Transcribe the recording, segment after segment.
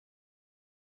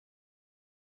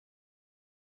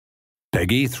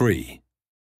Peggy 3.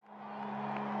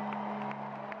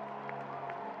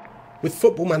 With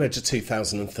Football Manager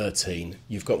 2013,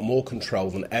 you've got more control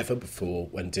than ever before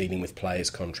when dealing with players'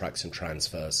 contracts and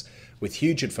transfers, with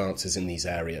huge advances in these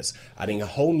areas, adding a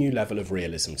whole new level of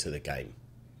realism to the game.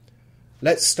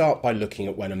 Let's start by looking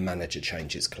at when a manager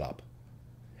changes club.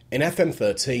 In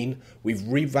FM13, we've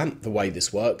revamped the way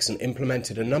this works and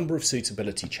implemented a number of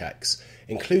suitability checks,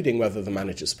 including whether the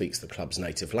manager speaks the club's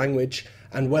native language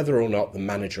and whether or not the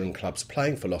manager and club's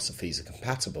playing philosophies are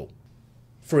compatible.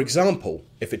 For example,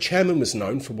 if a chairman was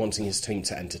known for wanting his team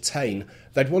to entertain,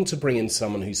 they'd want to bring in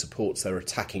someone who supports their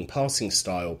attacking passing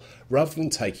style rather than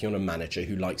taking on a manager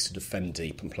who likes to defend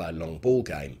deep and play a long ball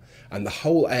game, and the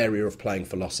whole area of playing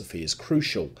philosophy is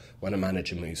crucial when a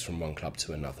manager moves from one club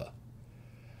to another.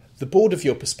 The board of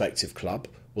your prospective club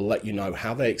will let you know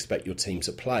how they expect your team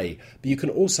to play, but you can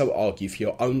also argue for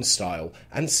your own style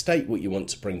and state what you want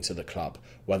to bring to the club,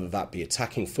 whether that be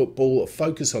attacking football, a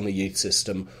focus on the youth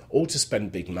system, or to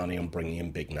spend big money on bringing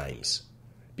in big names.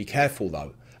 Be careful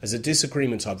though, as a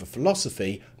disagreement over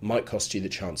philosophy might cost you the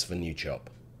chance of a new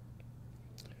job.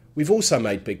 We've also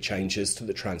made big changes to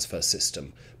the transfer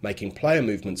system, making player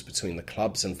movements between the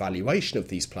clubs and valuation of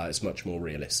these players much more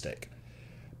realistic.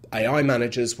 AI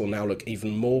managers will now look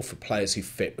even more for players who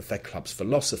fit with their club's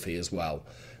philosophy as well,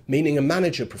 meaning a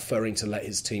manager preferring to let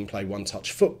his team play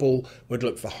one-touch football would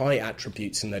look for high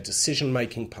attributes in their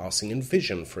decision-making, passing and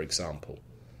vision, for example.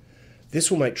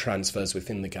 This will make transfers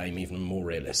within the game even more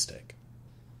realistic.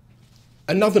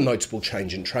 Another notable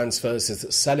change in transfers is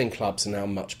that selling clubs are now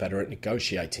much better at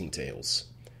negotiating deals.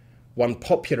 One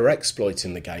popular exploit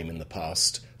in the game in the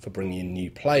past for bringing in new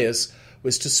players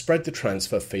was to spread the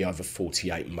transfer fee over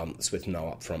 48 months with no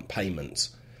upfront payment.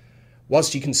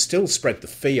 Whilst you can still spread the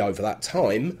fee over that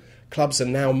time, clubs are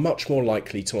now much more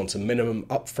likely to want a minimum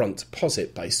upfront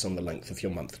deposit based on the length of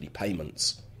your monthly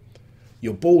payments.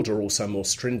 Your board are also more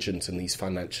stringent in these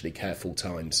financially careful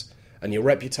times, and your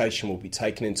reputation will be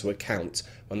taken into account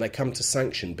when they come to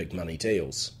sanction big money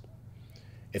deals.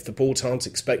 If the board aren't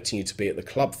expecting you to be at the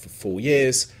club for 4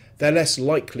 years, they're less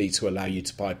likely to allow you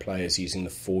to buy players using the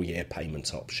 4-year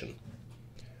payment option.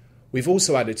 We've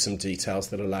also added some details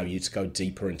that allow you to go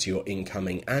deeper into your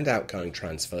incoming and outgoing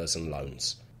transfers and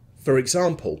loans. For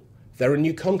example, there are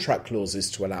new contract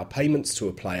clauses to allow payments to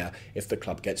a player if the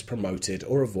club gets promoted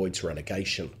or avoids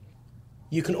relegation.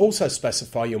 You can also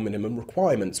specify your minimum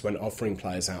requirements when offering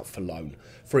players out for loan.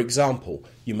 For example,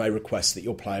 you may request that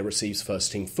your player receives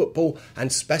first-team football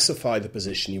and specify the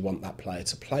position you want that player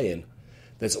to play in.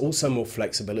 There's also more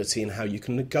flexibility in how you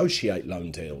can negotiate loan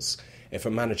deals. If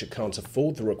a manager can't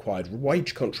afford the required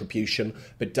wage contribution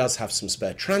but does have some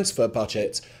spare transfer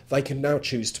budget, they can now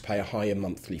choose to pay a higher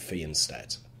monthly fee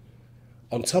instead.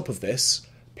 On top of this,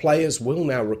 players will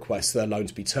now request their loan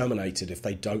to be terminated if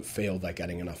they don't feel they're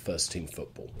getting enough first-team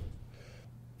football.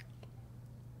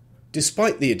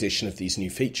 Despite the addition of these new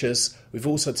features, we've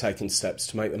also taken steps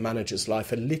to make the manager's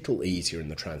life a little easier in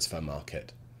the transfer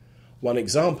market. One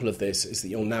example of this is that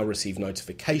you'll now receive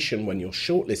notification when your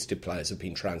shortlisted players have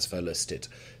been transfer listed,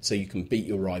 so you can beat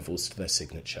your rivals to their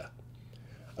signature.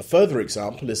 A further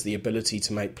example is the ability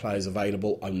to make players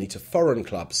available only to foreign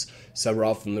clubs, so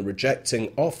rather than the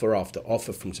rejecting offer after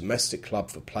offer from domestic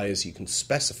club for players, you can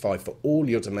specify for all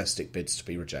your domestic bids to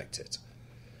be rejected.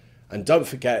 And don't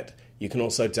forget, you can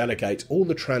also delegate all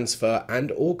the transfer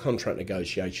and all contract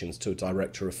negotiations to a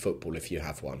director of football if you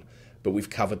have one, but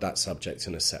we've covered that subject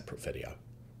in a separate video.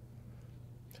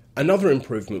 Another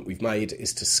improvement we've made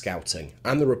is to scouting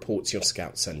and the reports your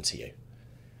scouts send to you.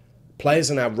 Players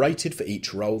are now rated for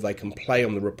each role they can play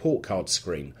on the report card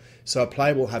screen, so a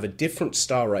player will have a different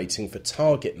star rating for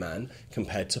target man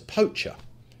compared to poacher.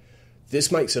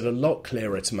 This makes it a lot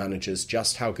clearer to managers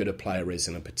just how good a player is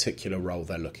in a particular role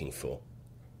they're looking for.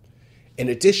 In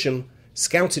addition,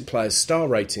 scouted players' star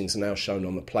ratings are now shown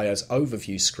on the player's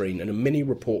overview screen in a mini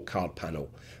report card panel,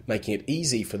 making it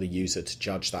easy for the user to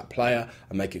judge that player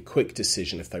and make a quick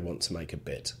decision if they want to make a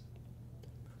bid.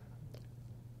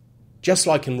 Just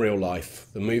like in real life,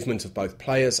 the movement of both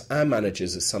players and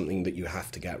managers is something that you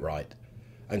have to get right,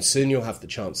 and soon you'll have the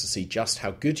chance to see just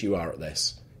how good you are at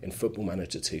this in Football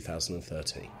Manager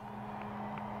 2013.